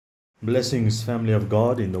Blessings, family of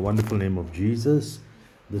God, in the wonderful name of Jesus.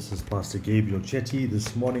 This is Pastor Gabriel Chetty.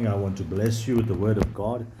 This morning I want to bless you with the word of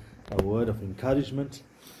God, a word of encouragement.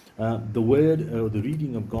 The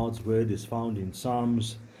reading of God's word is found in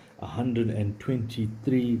Psalms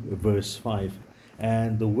 123, verse 5.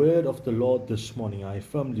 And the word of the Lord this morning, I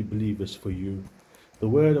firmly believe, is for you. The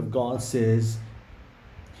word of God says,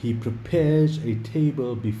 He prepares a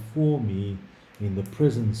table before me in the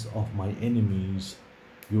presence of my enemies.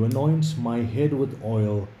 You anoint my head with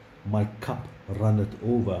oil, my cup runneth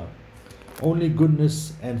over. Only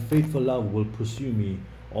goodness and faithful love will pursue me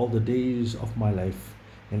all the days of my life,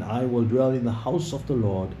 and I will dwell in the house of the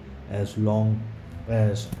Lord as long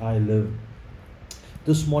as I live.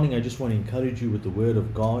 This morning, I just want to encourage you with the word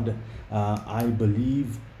of God. I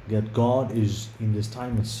believe that God is in this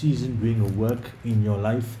time and season doing a work in your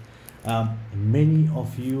life. Many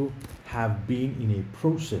of you have been in a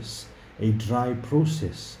process, a dry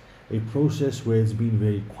process, a process where it's been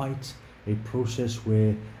very quiet, a process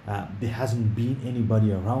where there hasn't been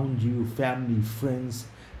anybody around you, family, friends,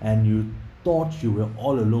 and you thought you were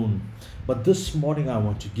all alone. But this morning I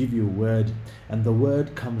want to give you a word, and the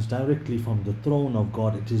word comes directly from the throne of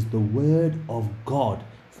God. It is the word of God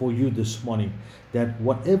for you this morning, that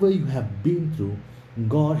whatever you have been through,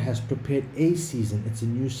 God has prepared a season. It's a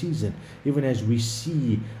new season. Even as we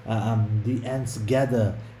see the ants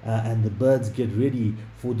gather and the birds get ready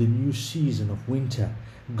for the new season of winter,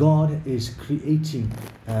 God is creating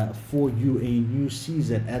for you a new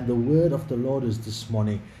season. And the word of the Lord is this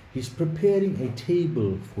morning, He's preparing a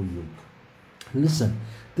table for you. Listen,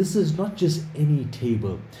 this is not just any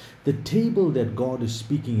table. The table that God is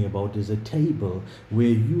speaking about is a table where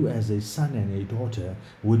you, as a son and a daughter,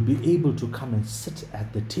 would be able to come and sit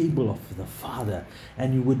at the table of the Father,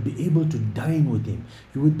 and you would be able to dine with Him.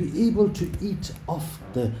 You would be able to eat of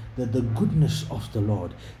the goodness of the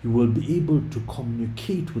Lord. You will be able to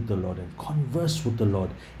communicate with the Lord and converse with the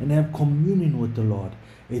Lord and have communion with the Lord.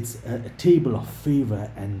 It's a table of favor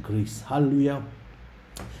and grace. Hallelujah.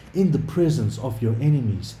 In the presence of your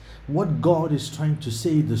enemies. What God is trying to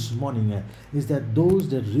say this morning is that those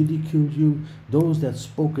that ridiculed you, those that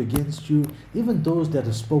spoke against you, even those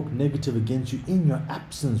that spoke negative against you in your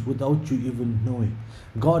absence without you even knowing,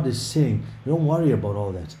 God is saying, don't worry about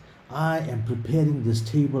all that. I am preparing this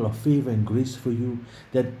table of favor and grace for you,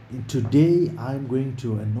 that today I'm going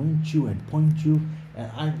to anoint you and point you, and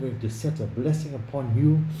I'm going to set a blessing upon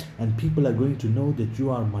you, and people are going to know that you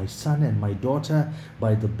are my son and my daughter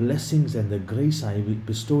by the blessings and the grace I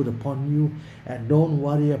bestowed upon you. And don't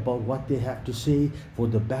worry about what they have to say, for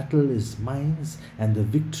the battle is mine and the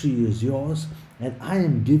victory is yours, and I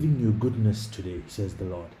am giving you goodness today, says the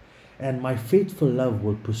Lord. And my faithful love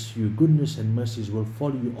will pursue you. Goodness and mercies will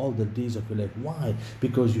follow you all the days of your life. Why?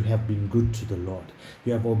 Because you have been good to the Lord.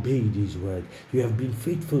 You have obeyed His word. You have been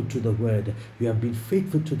faithful to the word. You have been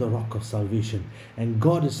faithful to the rock of salvation. And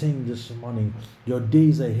God is saying this morning, your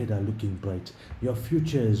days ahead are looking bright. Your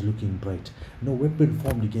future is looking bright. No weapon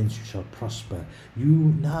formed against you shall prosper.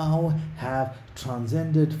 You now have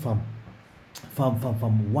transcended from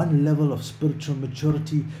one level of spiritual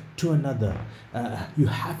maturity to another. You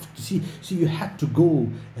have to see you had to go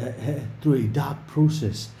through a dark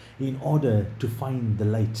process in order to find the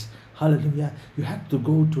light. Hallelujah. You had to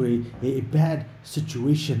go to a bad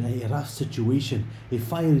situation, a rough situation, a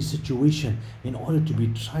fiery situation, in order to be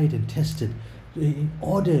tried and tested, in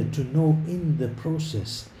order to know in the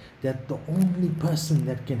process that the only person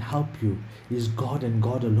that can help you is God and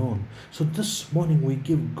God alone. So this morning we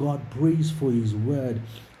give God praise for His word,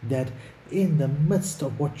 that in the midst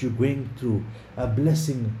of what you're going through, a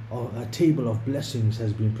blessing or a table of blessings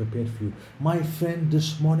has been prepared for you. My friend,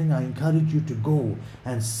 this morning I encourage you to go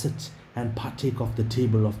and sit and partake of the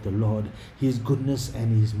table of the Lord, His goodness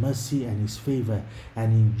and His mercy and His favor,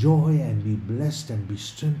 and enjoy and be blessed and be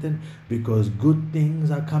strengthened, because good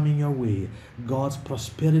things are coming your way. God's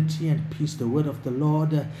prosperity and peace. The word of the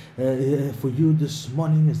Lord for you this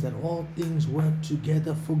morning is that all things work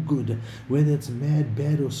together for good. Whether it's mad,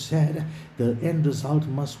 bad or sad, the end result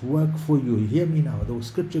must work for you. Hear me now. The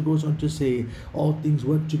scripture goes on to say all things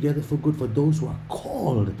work together for good for those who are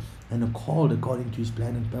called, and are called according to His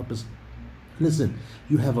plan and purpose. Listen,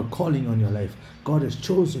 you have a calling on your life. God has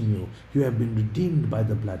chosen you. You have been redeemed by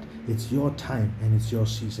the blood. It's your time and it's your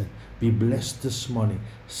season. Be blessed this morning.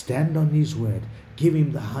 Stand on His word. Give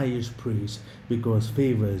Him the highest praise, because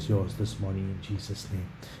favor is yours this morning in Jesus' name.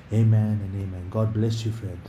 Amen and amen. God bless you, friend.